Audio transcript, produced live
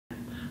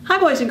Hi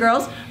boys and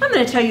girls, I'm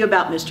going to tell you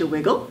about Mr.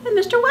 Wiggle and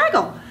Mr.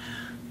 Waggle.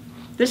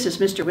 This is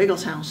Mr.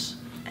 Wiggle's house,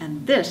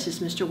 and this is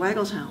Mr.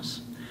 Waggle's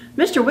house.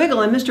 Mr.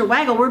 Wiggle and Mr.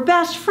 Waggle were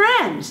best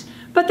friends,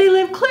 but they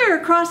lived clear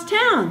across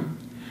town.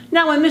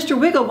 Now when Mr.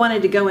 Wiggle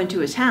wanted to go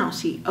into his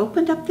house, he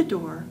opened up the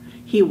door,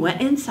 he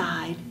went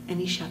inside, and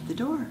he shut the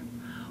door.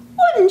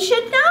 Wouldn't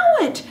you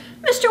know it?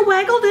 Mr.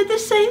 Waggle did the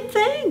same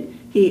thing.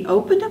 He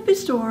opened up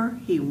his door,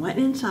 he went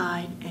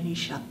inside, and he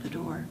shut the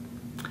door.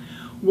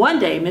 One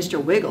day,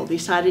 Mr. Wiggle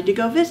decided to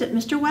go visit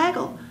Mr.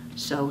 Waggle.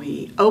 So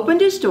he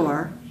opened his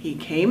door, he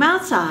came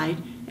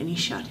outside, and he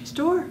shut his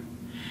door.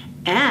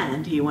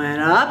 And he went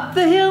up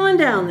the hill and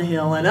down the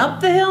hill, and up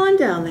the hill and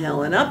down the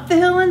hill, and up the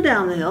hill and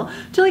down the hill,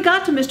 till he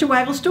got to Mr.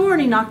 Waggle's door and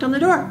he knocked on the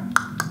door.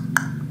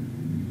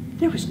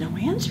 There was no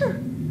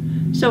answer.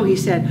 So he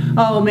said,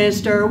 "Oh,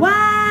 Mr.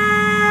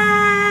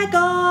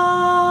 Waggle."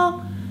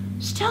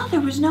 Still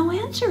there was no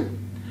answer.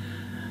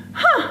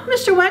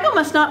 Mr. Waggle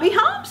must not be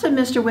home, said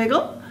Mr.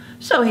 Wiggle.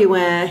 So he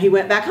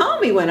went back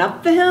home. He went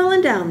up the hill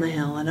and down the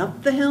hill, and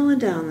up the hill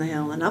and down the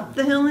hill, and up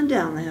the hill and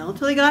down the hill,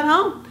 till he got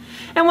home.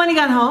 And when he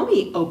got home,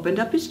 he opened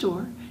up his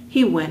door,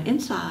 he went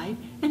inside,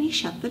 and he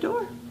shut the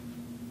door.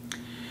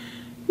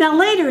 Now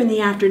later in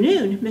the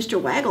afternoon, Mr.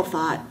 Waggle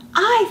thought,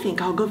 "I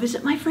think I'll go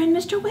visit my friend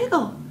Mr.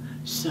 Wiggle."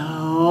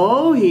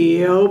 So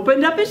he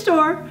opened up his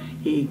door,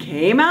 he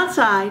came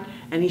outside,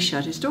 and he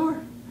shut his door.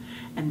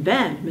 And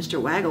then Mr.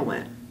 Waggle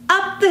went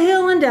up the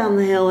hill and down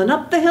the hill, and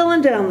up the hill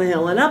and down the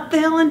hill, and up the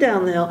hill and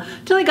down the hill,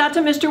 till he got to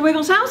Mr.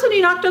 Wiggle's house and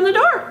he knocked on the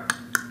door.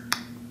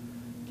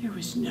 There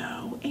was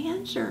no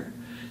answer.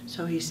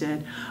 So he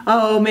said,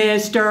 "Oh,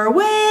 Mr.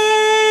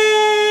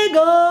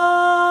 Wiggle."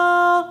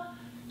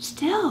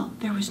 Still,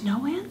 there was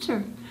no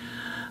answer.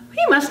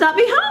 He must not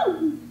be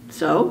home.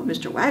 So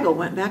Mr. Waggle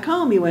went back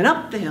home. He went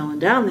up the hill and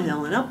down the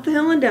hill, and up the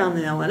hill and down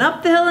the hill, and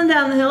up the hill and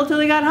down the hill,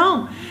 till he got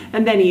home.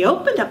 And then he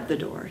opened up the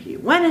door, he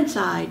went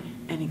inside,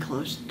 and he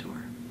closed the door.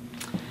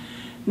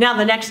 Now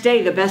the next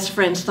day, the best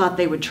friends thought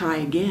they would try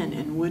again,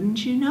 and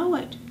wouldn't you know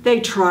it,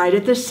 they tried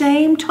at the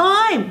same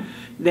time.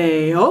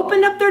 They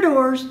opened up their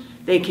doors,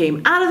 they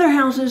came out of their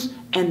houses,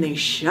 and they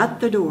shut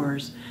the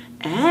doors.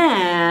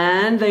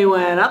 And they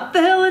went up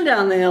the hill and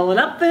down the hill, and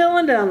up the hill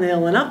and down the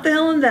hill, and up the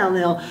hill and down the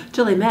hill,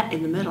 till they met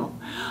in the middle.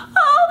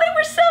 Oh, they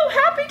were so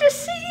happy to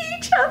see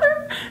each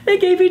other. They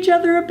gave each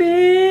other a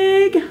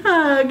big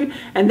hug,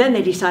 and then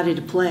they decided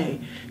to play.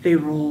 They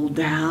rolled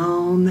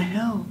down the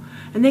hill,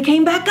 and they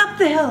came back up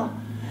the hill.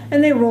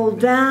 And they rolled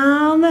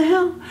down the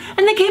hill,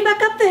 and they came back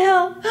up the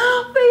hill.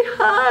 They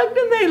hugged,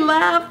 and they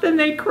laughed, and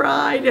they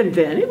cried, and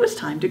then it was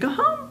time to go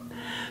home.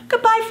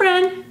 "Goodbye,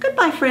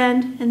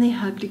 friend," and they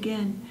hugged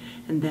again.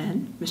 And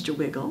then Mr.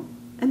 Wiggle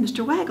and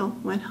Mr. Waggle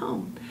went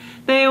home.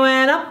 They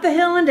went up the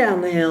hill and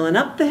down the hill, and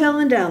up the hill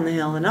and down the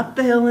hill, and up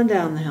the hill and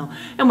down the hill.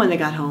 And when they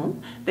got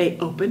home, they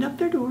opened up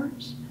their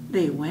doors,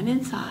 they went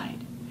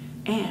inside,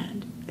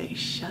 and they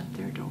shut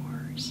their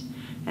doors.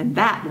 And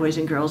that, boys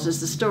and girls, is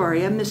the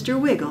story of Mr.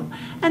 Wiggle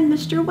and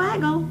Mr.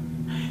 Waggle.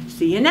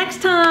 See you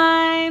next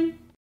time.